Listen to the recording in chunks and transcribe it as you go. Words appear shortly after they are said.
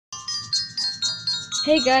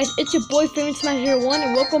Hey guys, it's your boy Famous Smash 1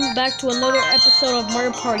 and welcome back to another episode of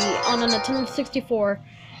Mario Party on the Nintendo 64.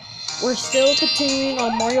 We're still continuing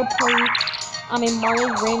on Mario Party. I'm in Mario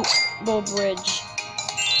Rainbow Bridge.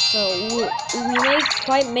 So we may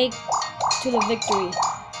quite make to the victory.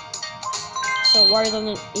 So Wario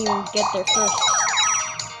doesn't even get there first.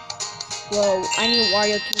 Whoa, I need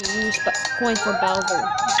Wario to use coins for Bowser.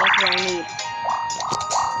 That's what I need.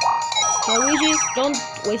 So Luigi, don't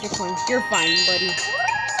waste your coins. You're fine, buddy.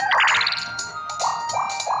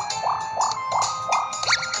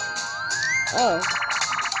 Oh.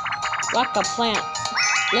 Rock a plant.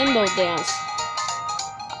 Limbo dance.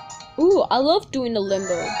 Ooh, I love doing the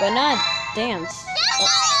limbo, but not dance.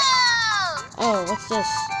 Oh, what's this?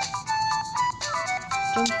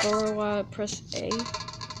 Jump forward while I press A.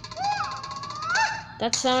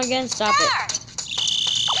 That sound again? Stop it.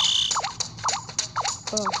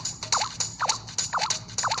 Oh.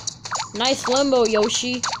 Nice limbo,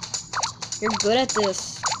 Yoshi. You're good at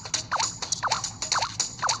this.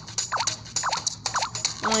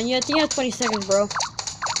 Yeah, I think you have 20 seconds, bro.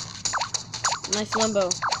 Nice limbo.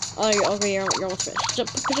 Oh, you're almost finished.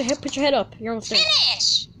 Just put your head up. You're almost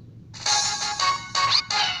finished.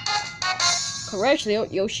 Correct,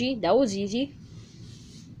 Yoshi. That was easy.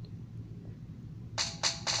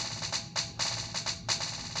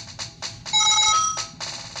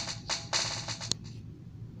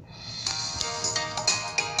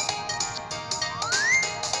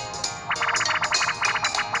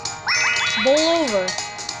 Bowl over.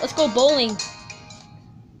 Let's go bowling.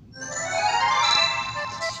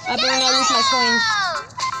 I better not lose my coins.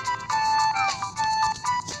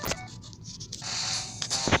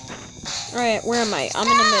 Alright, where am I? I'm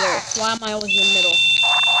in the middle. Why am I always in the middle?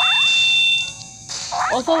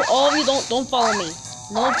 Also, all of you don't follow me.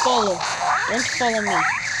 No follow. Don't follow me.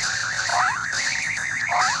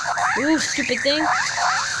 Ooh, stupid thing.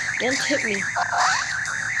 Don't hit me.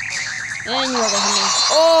 And you are gonna hit me.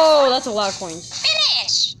 Oh, that's a lot of coins.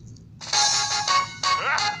 Finish!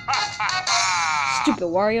 Stupid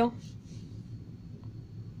Wario.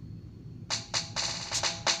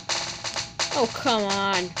 Oh, come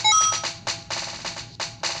on.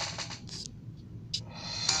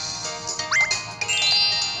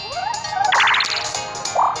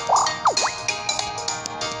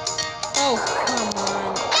 Oh, come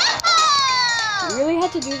on. You really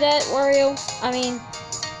had to do that, Wario? I mean,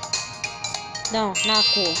 no, not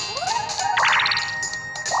cool.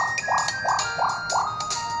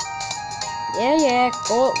 Yeah,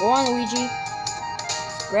 go on, Luigi.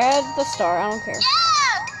 Grab the star, I don't care.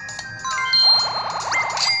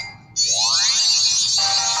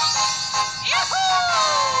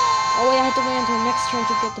 Oh wait, I have to wait until next turn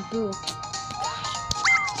to get the boo.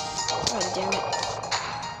 God damn it.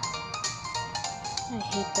 I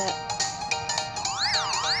hate that.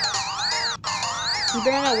 You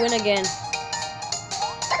better not win again.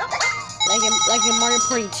 Like in Mario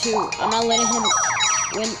Party 2. I'm not letting him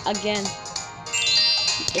win again.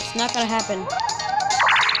 It's not gonna happen.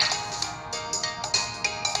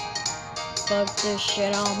 Fuck this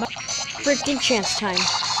shit on my freaking chance time.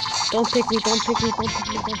 Don't pick me, don't pick me, don't pick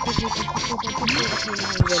me, don't pick me, don't pick me, don't pick me, don't pick me.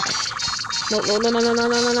 No.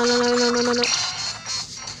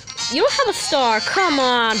 You don't have a star. Come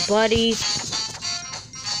on, buddy.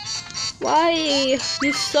 Why?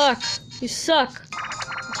 You suck. You suck.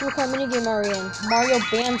 What kind of minigame are we in? Mario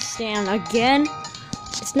Bandstand again?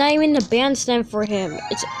 It's not even the bandstand for him.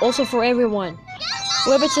 It's also for everyone.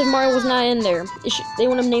 Whoever said Mario was not in there, they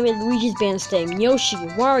would have named it Luigi's Bandstand. Yoshi,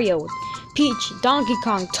 Wario, Peach, Donkey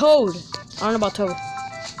Kong, Toad. I don't know about Toad.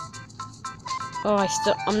 Oh,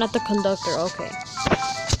 I'm not the conductor. Okay.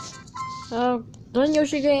 Doesn't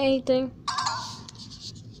Yoshi get anything?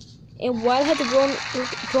 And why had to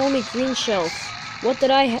throw me green shells? What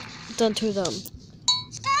did I done to them?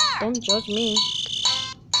 Don't judge me.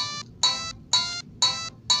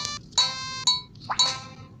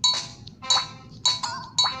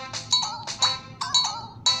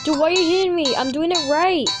 Dude, why are you hitting me? I'm doing it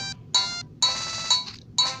right.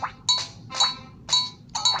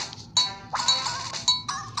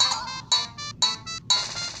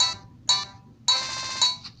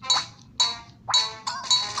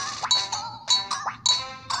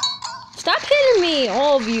 Stop hitting me,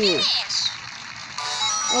 all of you.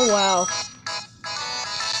 Oh, wow.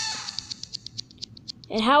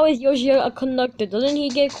 And how is Yoshi a conductor? Doesn't he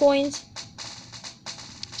get coins?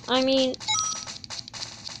 I mean,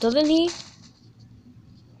 doesn't he?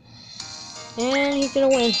 And he's gonna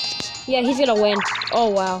win. Yeah, he's gonna win. Oh,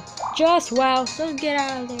 wow. Just wow. So get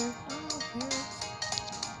out of there.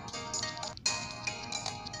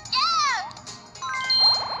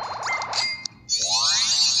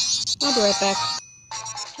 I'll be right back.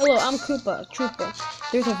 Hello, I'm Koopa Troopa.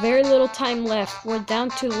 There's a very little time left. We're down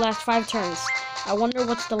to the last 5 turns. I wonder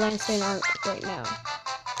what's the Lansdane art right now.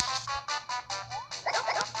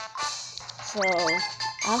 So,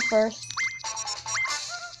 I'm first.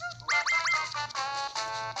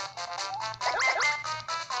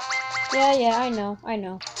 Yeah, I know.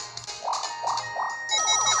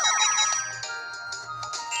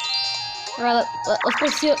 Alright,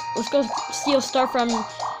 let's go steal star from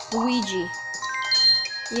Luigi.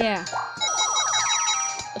 Yeah.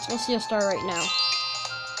 Let's go steal star right now.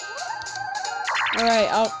 Alright,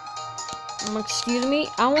 excuse me,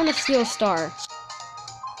 I want to steal a star.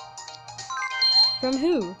 From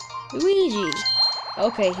who? Luigi.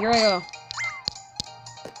 Okay, here I go.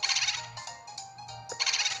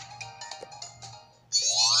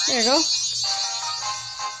 There you go.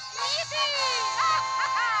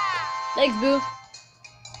 Thanks, Boo.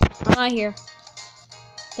 I'm not here.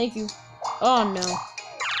 Thank you. Oh no.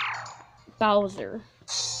 Bowser.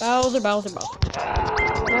 Bowser.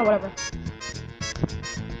 Yeah, whatever.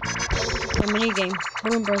 A mini game.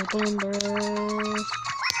 Boom.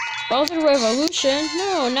 Bowser Revolution?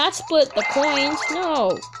 No, not split the coins. No.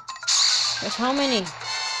 There's how many?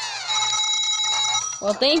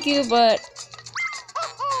 Well, thank you, but...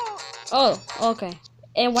 Oh, okay.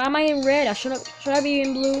 And why am I in red? Should I be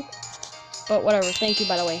in blue? But whatever. Thank you,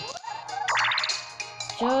 by the way.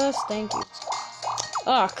 Just thank you.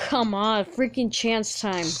 Oh, come on. Freaking chance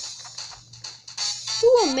time. Who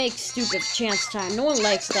will make stupid chance time? No one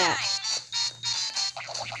likes that.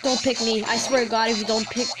 Don't pick me. I swear to God, if you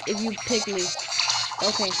pick me.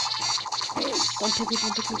 Okay. Don't pick me.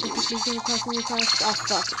 Oh,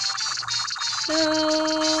 fuck.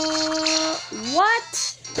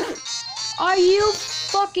 What? Are you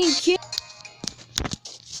fucking kidding?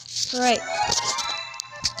 Alright.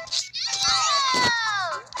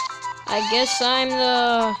 I guess I'm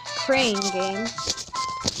the crane game.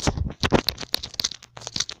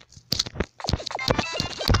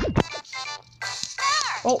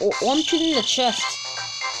 Oh, I'm shooting the chest.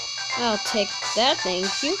 I'll take that,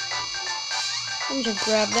 thank you. Let me just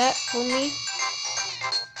grab that for me.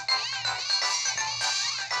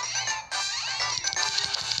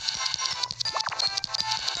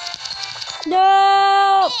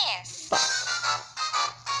 No! Fuck.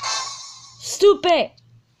 Stupid!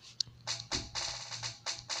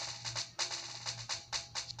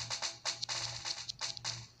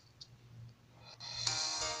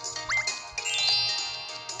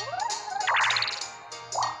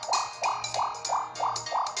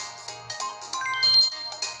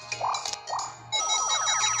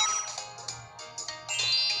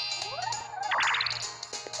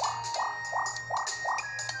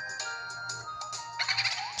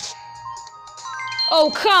 Oh,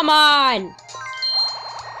 come on!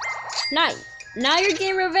 Now you're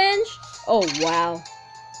getting revenge? Oh, wow.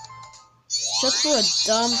 Just for a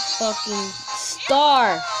dumb fucking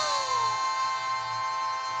star.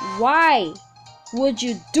 Why would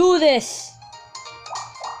you do this?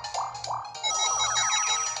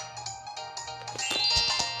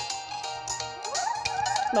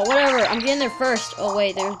 But whatever, I'm getting there first. Oh,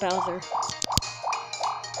 wait, there's Bowser.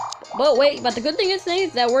 But wait, but the good thing is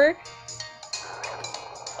that we're...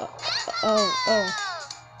 Oh.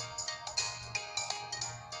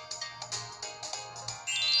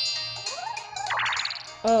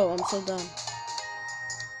 Oh, I'm so dumb.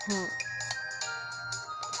 Huh.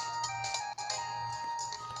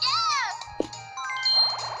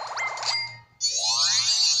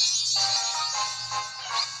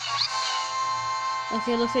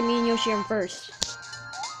 Okay, looks like me and Yoshi are first.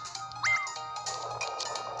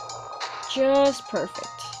 Just perfect.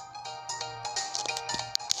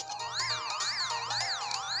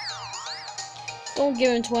 Don't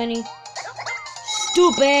give him 20.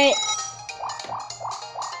 Stupid!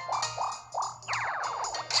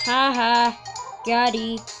 Haha.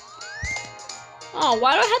 Gotti. Oh,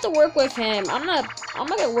 why do I have to work with him? I'm not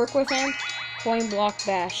gonna work with him. Coin block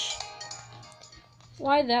bash.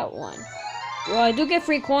 Why that one? Well, I do get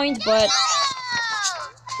free coins, but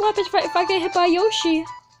what happens if I get hit by Yoshi?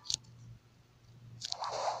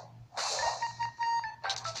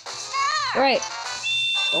 Right.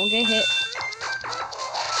 Don't get hit.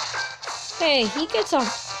 Hey, he gets 1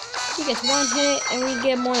 hit, and we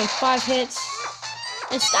get more than 5 hits.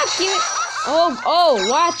 And stop giving. Oh,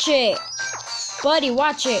 watch it, buddy,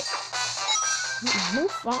 watch it.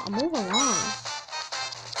 Move along.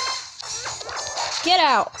 Get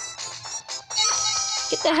out.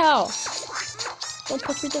 Get the hell. Don't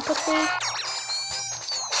push me.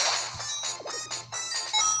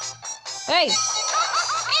 Hey.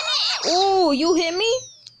 Oh, you hit me?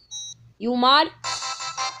 You mod?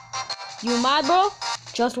 You mod, bro?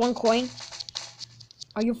 Just 1 coin?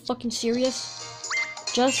 Are you fucking serious?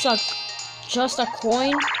 Just a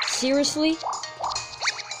coin? Seriously?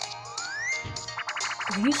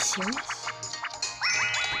 Are you serious?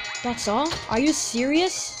 That's all? Are you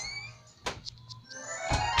serious?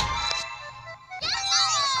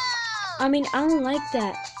 I mean, I don't like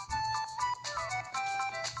that.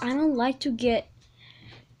 I don't like to get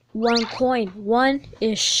 1 coin. 1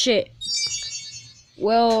 is shit.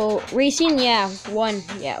 Well, racing, yeah. 1,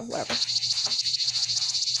 yeah, whatever.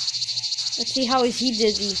 Let's see how is he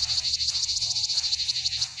dizzy.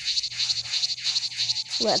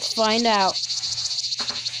 Let's find out.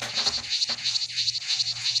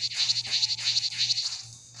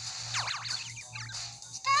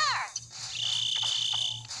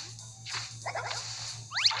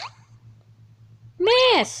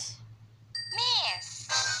 Miss!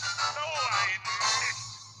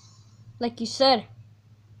 Like you said.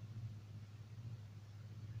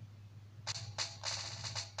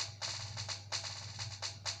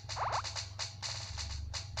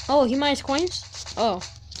 Oh, he minus coins? Oh.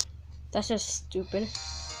 That's just stupid.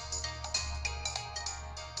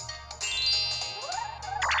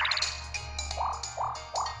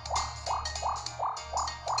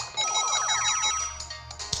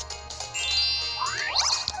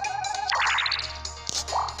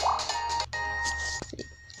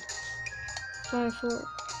 Five, 4.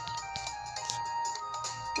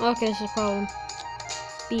 Okay, this is a problem.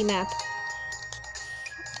 B map.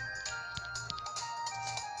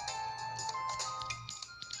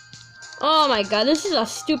 Oh my god, this is a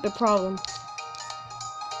stupid problem.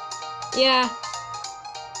 Yeah.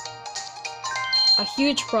 A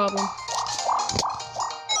huge problem.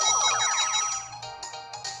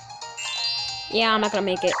 Yeah, I'm not gonna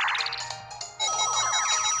make it.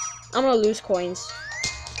 I'm gonna lose coins.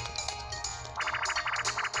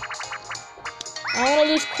 I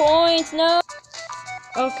wanna lose coins, no!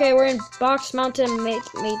 Okay, we're in Box Mountain Mate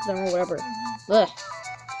or whatever. Ugh.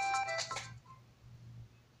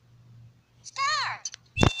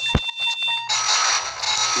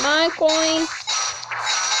 My coin.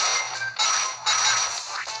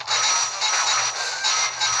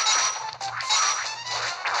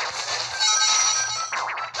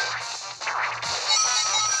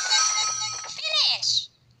 Finish.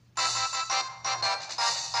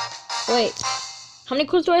 Wait. How many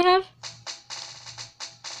coins do I have?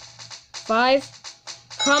 5.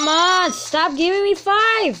 Come on, stop giving me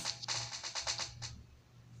 5.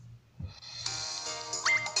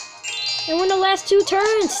 I won the last 2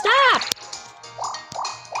 turns. Stop.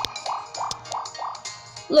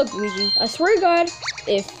 Look, Luigi. I swear to God,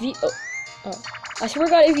 if you, I swear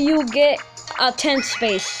to God, if you get a 10th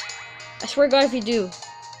space, I swear to God, if you do.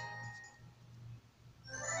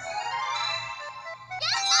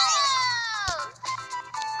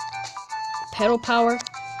 Pedal power?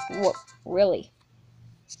 What? Really?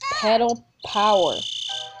 Pedal power.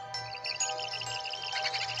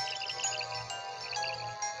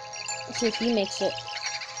 Let's see if he makes it.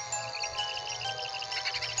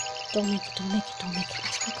 Don't make it, don't make it, don't make it.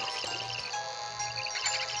 I swear to God,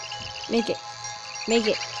 don't make it. Make it. Make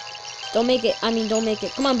it. Don't make it. I mean, don't make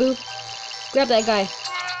it. Come on, Boo. Grab that guy.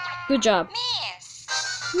 Good job. Miss.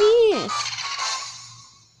 Miss.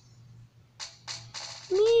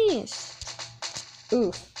 Miss.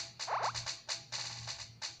 Oof.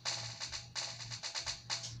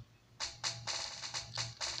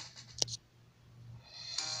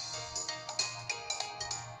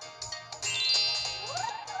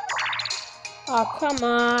 Oh, come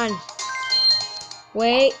on.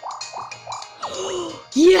 Wait.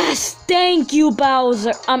 Yes! Thank you,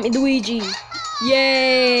 Bowser. Luigi.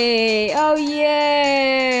 Yay! Oh,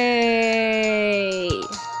 yay!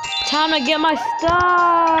 Time to get my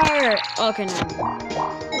star! Okay, no.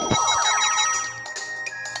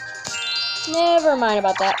 Never mind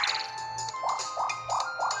about that.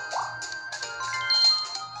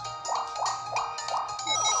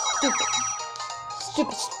 Stupid.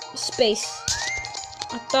 Stupid space.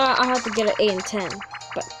 I thought I had to get an 8 and 10,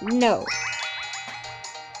 but no.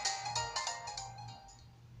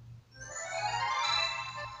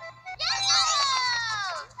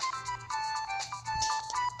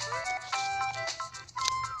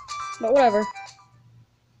 But whatever.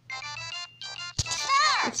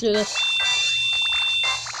 Let's do this.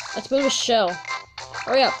 Let's build a shell.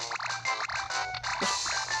 Hurry up.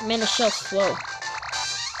 Man, the shell's slow.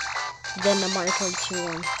 Then the Mario Kart 2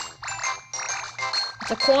 one.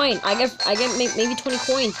 It's a coin. I get maybe 20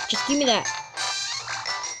 coins. Just give me that.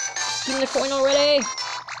 Just give me the coin already.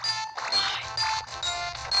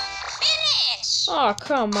 Finish. Oh,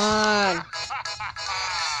 come on.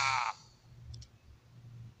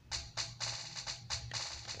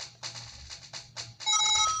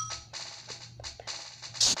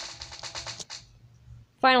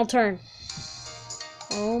 Final turn.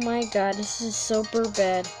 Oh my god, this is super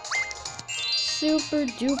bad. Super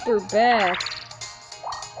duper bad.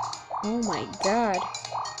 Oh my god.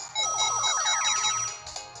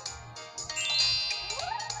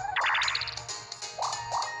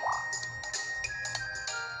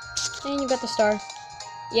 And you got the star.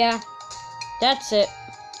 Yeah, that's it.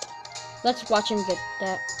 Let's watch him get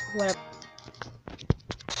that. Whatever.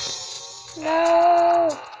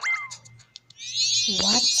 No!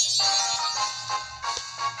 What?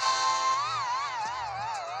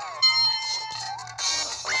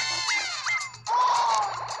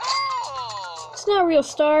 It's not a real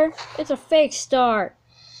star. It's a fake star.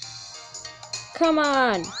 Come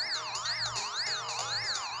on.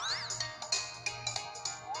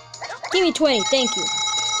 Give me 20, thank you.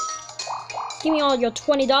 Give me all your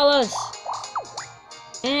 $20.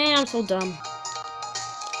 And I'm so dumb.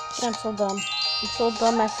 I'm so dumb. I'm so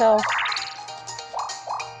dumb myself.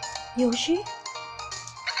 Yoshi?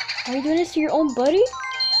 Are you doing this to your own buddy?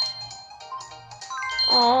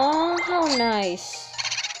 Aw, how nice.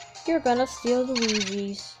 You're gonna steal the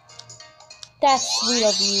Luigi's. That's sweet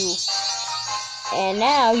of you. And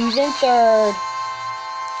now he's in third.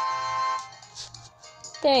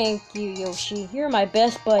 Thank you, Yoshi. You're my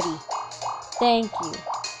best buddy. Thank you.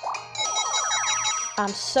 I'm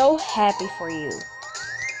so happy for you.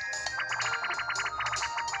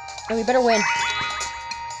 And we better win.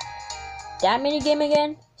 That minigame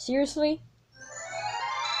again? Seriously?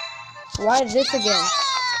 Why this again?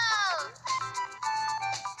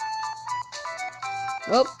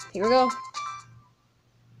 Oh, here we go.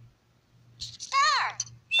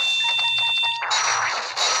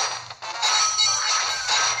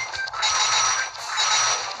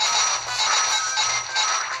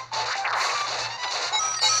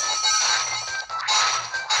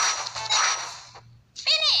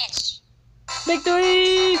 Finish.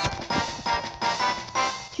 Victory!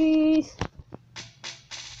 Jeez.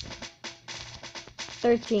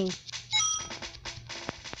 13.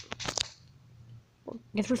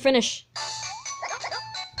 Guess we're finished.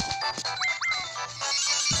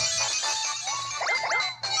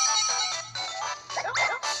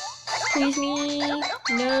 Please me?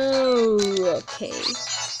 No. Okay.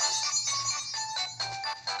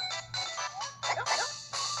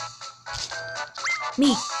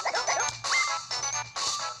 Me.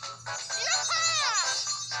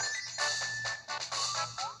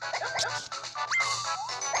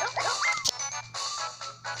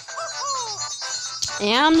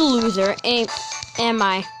 And I'm the loser, am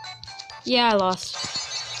I? Yeah, I lost.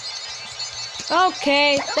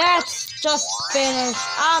 Okay, that's just finished.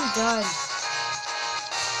 I'm done.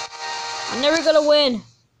 I'm never gonna win.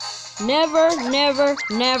 Never, never,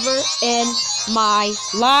 never in my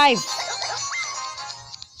life.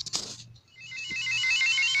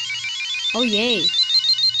 Oh yay.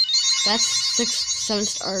 That's 7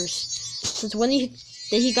 stars. Since when did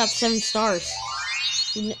he got 7 stars?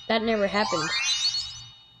 That never happened.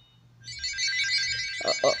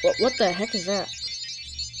 What the heck is that?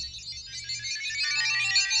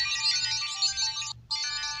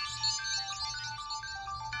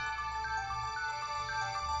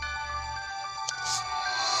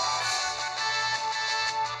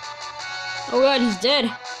 Oh god, he's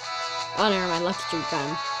dead. Oh, never mind. Lucky Streak got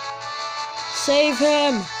him. Save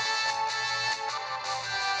him!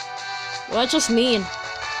 Well, that's just mean.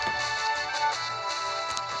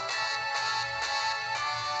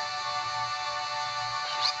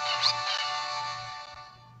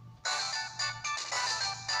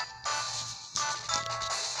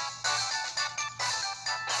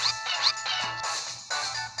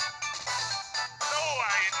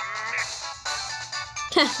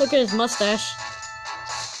 Look at his mustache.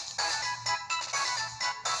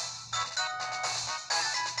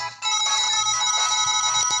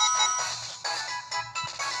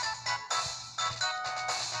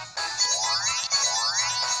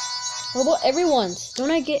 What about everyone's? Don't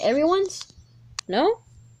I get everyone's? No?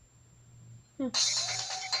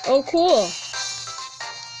 Oh, cool.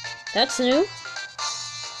 That's new.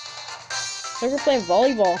 Never playing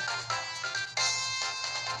volleyball.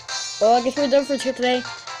 Well, I guess we're done for today.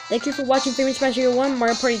 Thank you for watching Famous Smash Hero 1,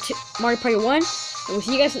 Mario Party 2, Mario Party 1, and we'll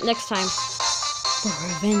see you guys next time for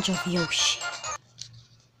Revenge of Yoshi.